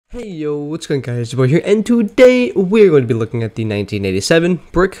Hey yo, what's going on guys, it's your boy here, and today we're going to be looking at the 1987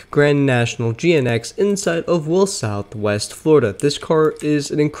 Buick Grand National GNX inside of Southwest Florida. This car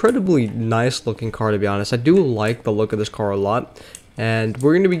is an incredibly nice looking car, to be honest. I do like the look of this car a lot, and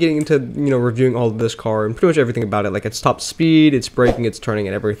we're going to be getting into, reviewing all of this car and pretty much everything about it, like its top speed, its braking, its turning,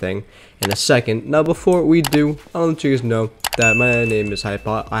 and everything in a second. Now before we do, I'll let you guys know that my name is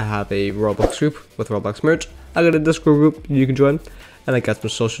Heyo. I have a Roblox group with Roblox merch. I got a Discord group you can join, and I got some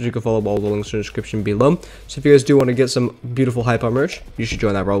socials. You can follow all the links in the description below. So if you guys do want to get some beautiful Heyo merch, you should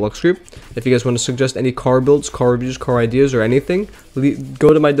join that Roblox group. If you guys want to suggest any car builds, car reviews, car ideas, or anything,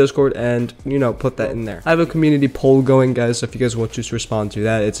 go to my Discord and, put that in there. I have a community poll going, guys, so if you guys want to respond to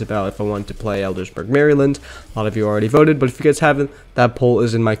that, it's about if I want to play Eldersburg, Maryland. A lot of you already voted, but if you guys haven't, that poll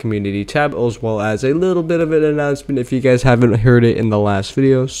is in my community tab, as well as a little bit of an announcement if you guys haven't heard it in the last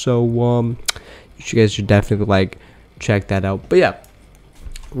video. So, you guys should definitely, check that out. But yeah,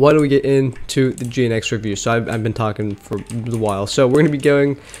 why don't we get into the GNX review? So I've been talking for a while. So we're going to be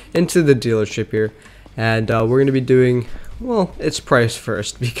going into the dealership here, and we're going to be doing, well, its price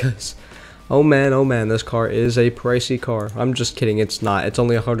first, because oh man, this car is a pricey car. I'm just kidding, it's not. It's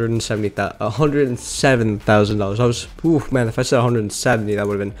only $107,000. I was, oof, man, if I said 170, that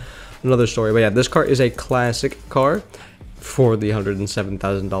would have been another story. But yeah, this car is a classic car for the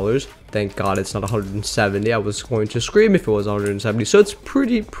 $107,000. Thank God it's not 170. I was going to scream if it was 170. So it's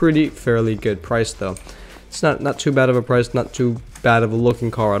pretty fairly good price though. It's not too bad of a price, not too bad of a looking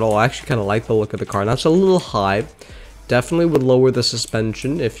car at all. I actually kind of like the look of the car. Now it's a little high. Definitely would lower the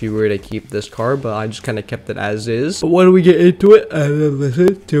suspension if you were to keep this car, but I just kind of kept it as is. But why don't we get into it and then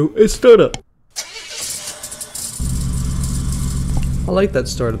listen to its startup? I like that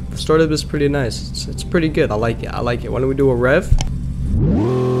startup. The startup is pretty nice. It's pretty good. I like it. Why don't we do a rev?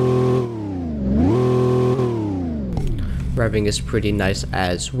 Revving is pretty nice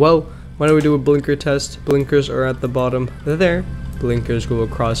as well. Why don't we do a blinker test? Blinkers are at the bottom there. Blinkers go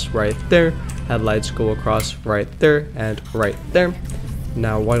across right there. Headlights go across right there and right there.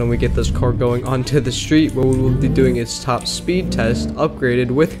 Now why don't we get this car going onto the street, where we will be doing its top speed test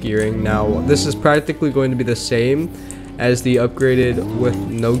upgraded with gearing. Now this is practically going to be the same as the upgraded with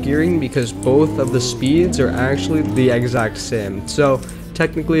no gearing, because both of the speeds are actually the exact same. So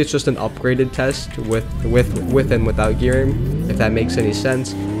technically it's just an upgraded test with and without gearing, if that makes any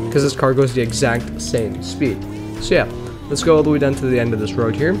sense, because this car goes the exact same speed. So yeah, let's go all the way down to the end of this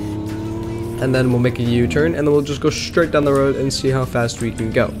road here, and then we'll make a U-turn, and then we'll just go straight down the road and see how fast we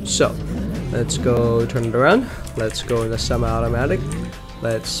can go. So let's go turn it around. Let's go into semi-automatic.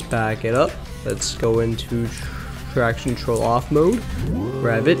 Let's back it up. Let's go into traction control off mode.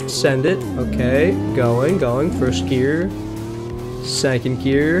 Rev it, send it. Okay, going. First gear, second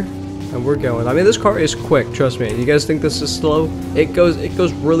gear, and we're going. I mean, this car is quick, trust me. You guys think this is slow? It goes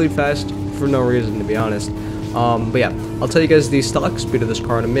really fast for no reason, to be honest. But yeah, I'll tell you guys the stock speed of this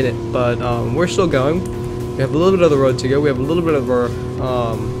car in a minute, but we're still going. We have a little bit of the road to go. We have a little bit of our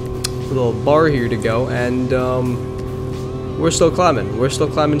little bar here to go, and we're still climbing. We're still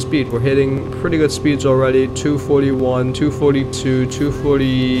climbing speed. We're hitting pretty good speeds already. 241, 242,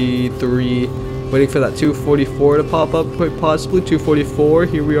 243. Waiting for that 244 to pop up, quite possibly. 244.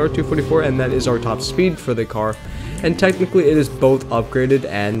 Here we are, 244, and that is our top speed for the car. And technically, it is both upgraded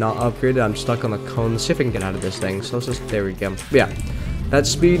and not upgraded. I'm stuck on the cone. Let's see if I can get out of this thing. So let's just, there we go. But yeah, that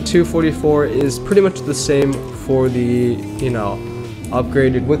speed 244 is pretty much the same for the,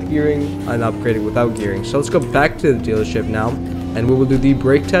 upgraded with gearing and upgraded without gearing. So let's go back to the dealership now, and we will do the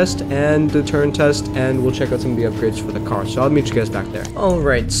brake test and the turn test, and we'll check out some of the upgrades for the car. So I'll meet you guys back there.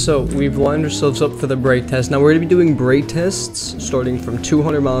 Alright, so we've lined ourselves up for the brake test. Now we're going to be doing brake tests starting from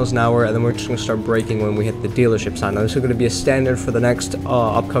 200 miles an hour, and then we're just going to start braking when we hit the dealership sign. Now this is going to be a standard for the next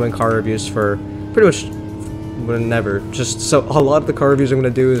upcoming car reviews for pretty much whenever. Just so a lot of the car reviews I'm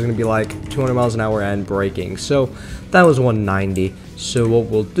going to do is going to be like 200 miles an hour and braking. So that was 190. So what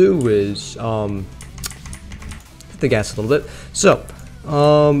we'll do is hit the gas a little bit. So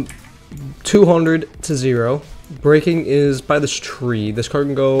 200 to 0. Braking is by this tree. This car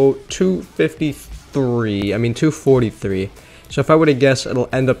can go 243. So if I were to guess, it'll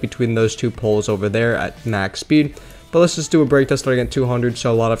end up between those two poles over there at max speed. But let's just do a brake test starting at 200.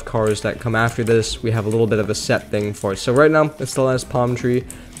 So a lot of cars that come after this, we have a little bit of a set thing for it. So right now it's the last palm tree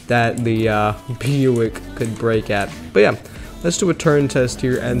that the Buick could brake at. But yeah, let's do a turn test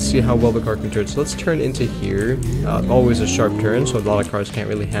here and see how well the car can turn. So let's turn into here. Always a sharp turn, so a lot of cars can't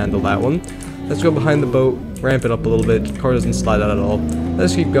really handle that one. Let's go behind the boat, ramp it up a little bit. The car doesn't slide out at all.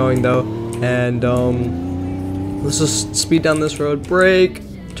 Let's keep going though, and let's just speed down this road. Brake,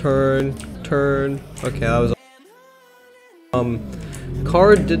 turn. Okay, that was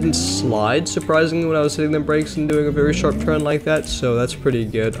Car didn't slide, surprisingly, when I was hitting the brakes and doing a very sharp turn like that, so that's pretty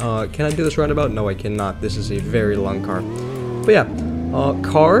good. Can I do this roundabout? No, I cannot. This is a very long car. But yeah,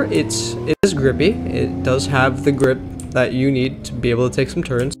 car, it is grippy. It does have the grip that you need to be able to take some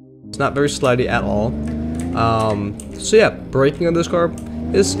turns. It's not very slidey at all. So yeah, braking on this car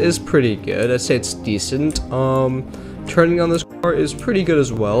is pretty good. I'd say it's decent. Turning on this car is pretty good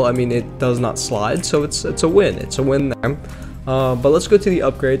as well. I mean, it does not slide, so it's a win. It's a win there. But let's go to the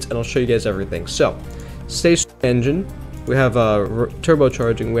upgrades and I'll show you guys everything. So, station engine, we have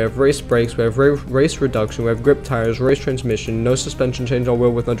turbocharging, we have race brakes, we have race reduction, we have grip tires, race transmission, no suspension change on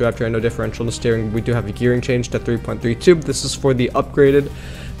wheel with no drive train, no differential, no steering. We do have a gearing change to 3.32. This is for the upgraded.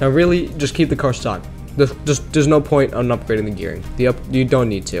 Now really, just keep the car stock. There's no point on upgrading the gearing. You don't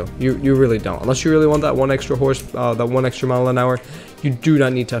need to. You really don't. Unless you really want that 1 extra horse, that 1 extra mile an hour, you do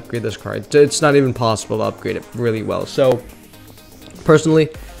not need to upgrade this car. It's not even possible to upgrade it really well. So, personally,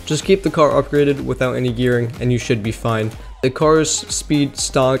 just keep the car upgraded without any gearing and you should be fine. The car's speed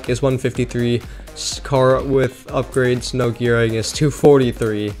stock is 153. Car with upgrades, no gearing, is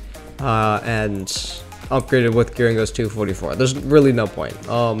 243. And upgraded with gearing goes 244. There's really no point.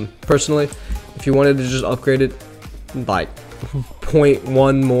 Personally, if you wanted to just upgrade it like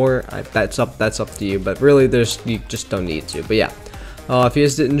 0.1 more, that's up to you. But really, you just don't need to. But yeah, if you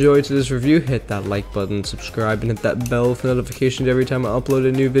guys did enjoy today's review, hit that like button, subscribe, and hit that bell for notifications every time I upload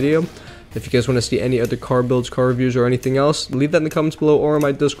a new video. If you guys want to see any other car builds, car reviews, or anything else, leave that in the comments below or on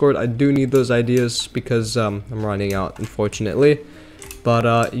my Discord. I do need those ideas because I'm running out, unfortunately.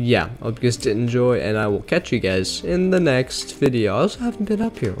 But yeah, I hope you guys did enjoy, and I will catch you guys in the next video. I also haven't been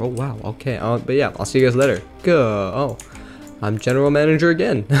up here. Oh wow, okay. But yeah, I'll see you guys later. Go. Oh, I'm general manager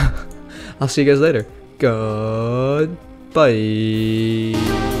again. I'll see you guys later. Goodbye.